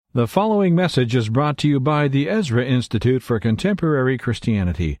The following message is brought to you by the Ezra Institute for Contemporary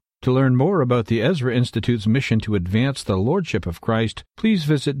Christianity. To learn more about the Ezra Institute's mission to advance the Lordship of Christ, please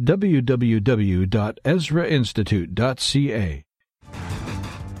visit www.ezrainstitute.ca.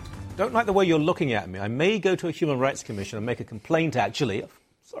 Don't like the way you're looking at me. I may go to a Human Rights Commission and make a complaint, actually.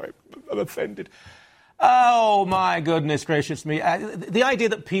 Sorry, I'm offended. Oh, my goodness gracious me. The idea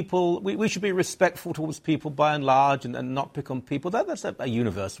that we should be respectful towards people by and large and not pick on people, that's a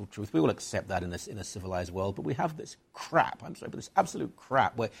universal truth. We all accept that in a civilized world. But we have this crap, this absolute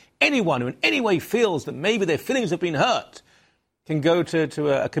crap, where anyone who in any way feels that maybe their feelings have been hurt can go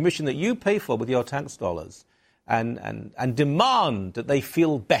to a commission that you pay for with your tax dollars and demand that they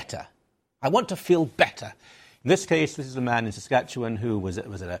feel better. I want to feel better. In this case, this is a man in Saskatchewan who was at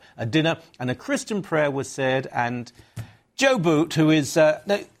a dinner, and a Christian prayer was said, and Joe Boot, who is... so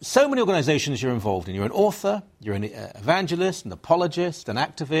many organizations you're involved in. You're an author, you're an evangelist, an apologist, an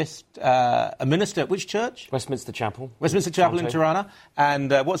activist, a minister at which church? Westminster Chapel. Westminster Chapel in Tirana. And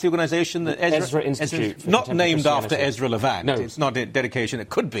what's the organization? Ezra Institute. Not named after Ezra Levant. No. It's not a dedication. It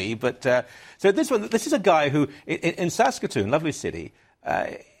could be, but... so this is a guy who, in Saskatoon, lovely city...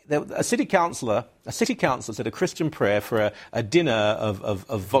 a city councillor said a Christian prayer for a dinner of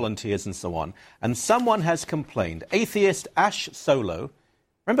volunteers and so on. And someone has complained. Atheist Ash Solo.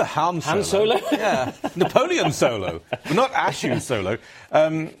 Remember Han Solo? Han Solo? Yeah. Napoleon Solo. Not Ashu Solo.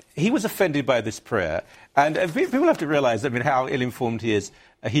 He was offended by this prayer. And people have to realise, how ill-informed he is.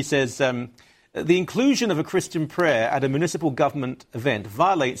 He says... the inclusion of a Christian prayer at a municipal government event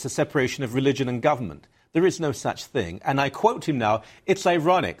violates the separation of religion and government. There is no such thing. And I quote him now, "It's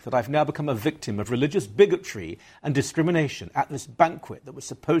ironic that I've now become a victim of religious bigotry and discrimination at this banquet that was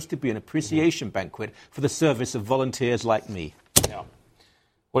supposed to be an appreciation banquet for the service of volunteers like me." Yeah.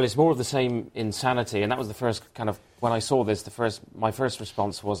 Well, it's more of the same insanity. And that was the first when I saw this, my first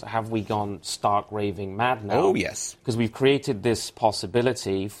response was, have we gone stark raving mad now? Oh, yes. Because we've created this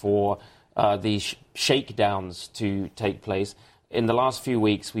possibility for these shakedowns to take place. In the last few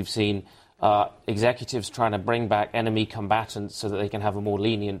weeks, we've seen... executives trying to bring back enemy combatants so that they can have a more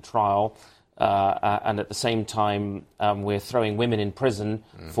lenient trial. And at the same time, we're throwing women in prison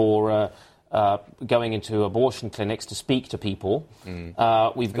for going into abortion clinics to speak to people.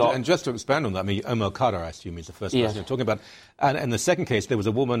 We've got... And just to expand on that, Omar Khadr, I assume, is the first person you're talking about. And in the second case, there was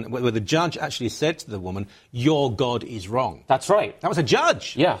a woman where the judge actually said to the woman, "Your God is wrong." That's right. That was a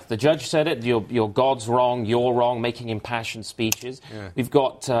judge. Yeah, the judge said it. Your God's wrong, you're wrong, making impassioned speeches. Yeah. We've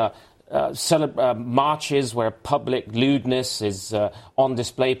got... marches where public lewdness is on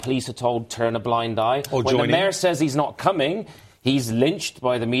display. Police are told, turn a blind eye. When the mayor says he's not coming, he's lynched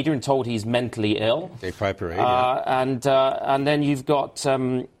by the media and told he's mentally ill. Gay pride parade, yeah. And then you've got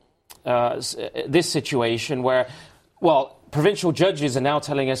this situation where, provincial judges are now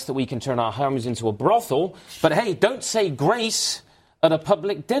telling us that we can turn our homes into a brothel, but hey, don't say grace at a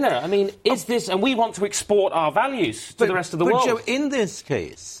public dinner. Is this... And we want to export our values to the rest of the world. But, Joe, in this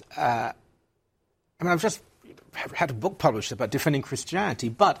case... I've just had a book published about defending Christianity,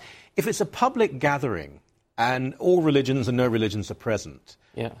 but if it's a public gathering and all religions and no religions are present,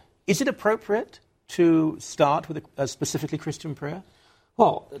 is it appropriate to start with a specifically Christian prayer?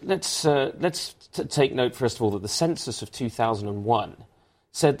 Well, let's take note, first of all, that the census of 2001...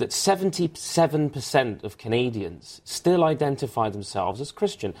 said that 77% of Canadians still identify themselves as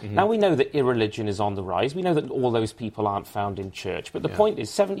Christian. Mm-hmm. Now, we know that irreligion is on the rise. We know that all those people aren't found in church. But the point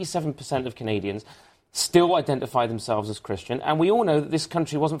is, 77% of Canadians still identify themselves as Christian. And we all know that this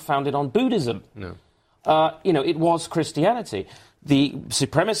country wasn't founded on Buddhism. No. It was Christianity. The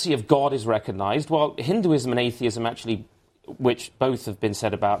supremacy of God is recognized. Well, Hinduism and atheism actually, which both have been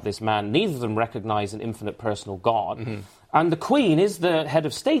said about this man, neither of them recognize an infinite personal God. Mm-hmm. And the Queen is the head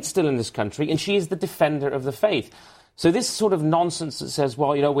of state still in this country, and she is the defender of the faith. So this sort of nonsense that says,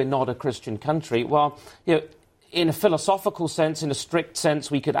 we're not a Christian country, in a philosophical sense, in a strict sense,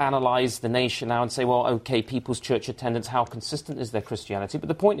 we could analyse the nation now and say, people's church attendance, how consistent is their Christianity? But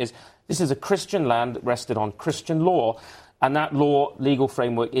the point is, this is a Christian land rested on Christian law, and that legal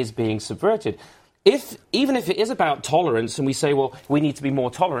framework is being subverted. Even if it is about tolerance, and we say, we need to be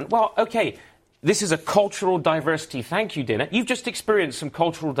more tolerant, this is a cultural diversity. Thank you, Dinner. You've just experienced some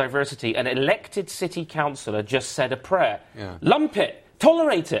cultural diversity. An elected city councillor just said a prayer. Yeah. Lump it.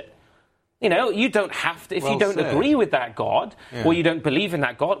 Tolerate it. You don't have to, if you don't agree with that God, or you don't believe in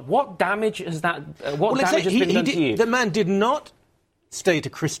that God, what damage has that, has been done to you? The man did not state a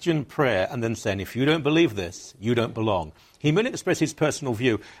Christian prayer and then saying, if you don't believe this, you don't belong. He merely expressed his personal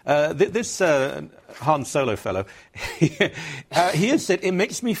view. This Han Solo fellow, he has said, it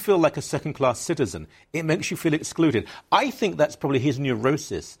makes me feel like a second-class citizen. It makes you feel excluded. I think that's probably his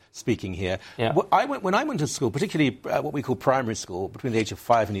neurosis speaking here. Yeah. When I went to school, particularly what we call primary school, between the age of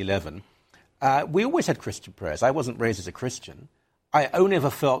 5 and 11, we always had Christian prayers. I wasn't raised as a Christian. I only ever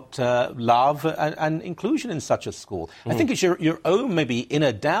felt love and inclusion in such a school. I think it's your own maybe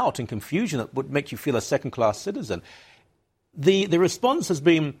inner doubt and confusion that would make you feel a second-class citizen. The response has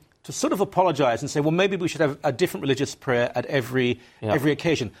been to sort of apologize and say, well, maybe we should have a different religious prayer at every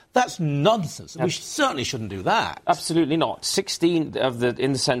occasion. That's nonsense. We certainly shouldn't do that. Absolutely not. 16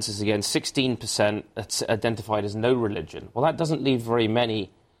 in the census again, 16% identified as no religion. Well, that doesn't leave very many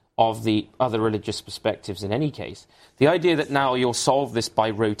of the other religious perspectives in any case. The idea that now you'll solve this by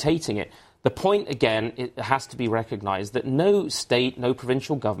rotating it, the point, again, it has to be recognized that no state, no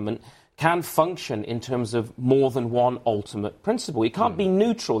provincial government can function in terms of more than one ultimate principle. It can't be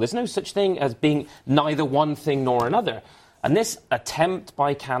neutral. There's no such thing as being neither one thing nor another. And this attempt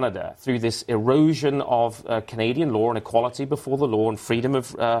by Canada, through this erosion of Canadian law and equality before the law and freedom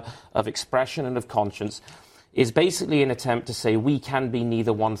of expression and of conscience, is basically an attempt to say we can be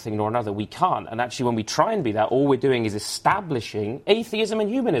neither one thing nor another. We can't. And actually, when we try and be that, all we're doing is establishing atheism and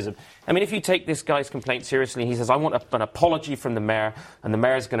humanism. I mean, if you take this guy's complaint seriously, and he says, I want an apology from the mayor, and the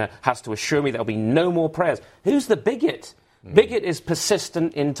mayor has to assure me there'll be no more prayers. Who's the bigot? Bigot is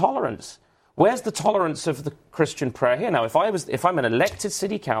persistent intolerance. Where's the tolerance of the Christian prayer here? Now, if I'm an elected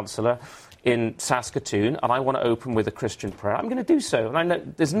city councillor in Saskatoon and I want to open with a Christian prayer, I'm going to do so. And I know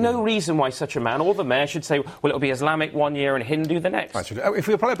there's no reason why such a man or the mayor should say, well, it'll be Islamic one year and Hindu the next. Right, if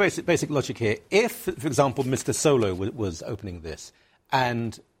we apply basic logic here, if, for example, Mr. Solo was opening this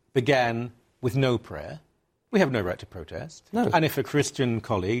and began with no prayer, we have no right to protest. No. And if a Christian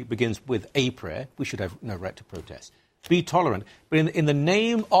colleague begins with a prayer, we should have no right to protest. Be tolerant. But in the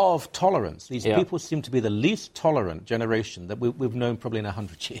name of tolerance, these people seem to be the least tolerant generation that we've known probably in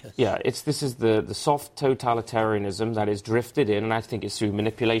 100 years. Yeah, this is the soft totalitarianism that is drifted in, and I think it's through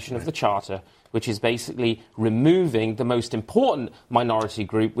manipulation of the Charter, which is basically removing the most important minority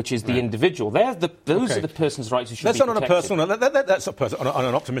group, which is the individual. Those are the person's rights who should be protected. That's not on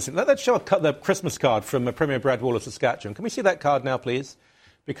an optimistic... Let's show the Christmas card from Premier Brad Wall of Saskatchewan. Can we see that card now, please?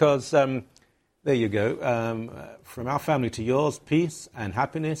 Because... there you go. From our family to yours, peace and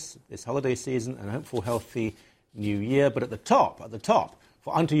happiness this holiday season and a hopeful, healthy new year. But at the top,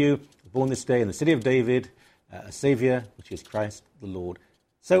 for unto you was born this day in the city of David a Saviour, which is Christ the Lord.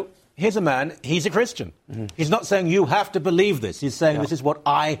 So here's a man, he's a Christian. He's not saying you have to believe this. He's saying this is what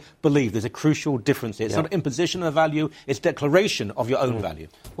I believe. There's a crucial difference here. It's not imposition of value, it's declaration of your own value.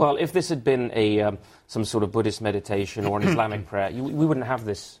 Well, if this had been some sort of Buddhist meditation or an Islamic prayer, we wouldn't have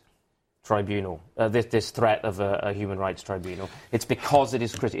this tribunal, this threat of a human rights tribunal. It's because it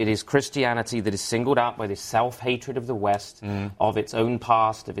is Christianity that is singled out by this self-hatred of the West, of its own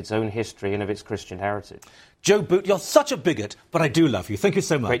past, of its own history, and of its Christian heritage. Joe Boot, you're such a bigot, but I do love you. Thank you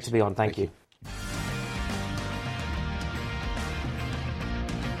so much. Great to be on. Thank you.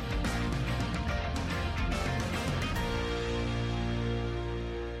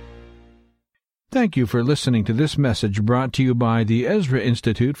 Thank you for listening to this message brought to you by the Ezra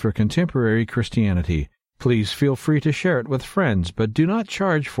Institute for Contemporary Christianity. Please feel free to share it with friends, but do not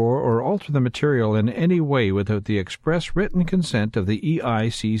charge for or alter the material in any way without the express written consent of the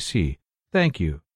EICC. Thank you.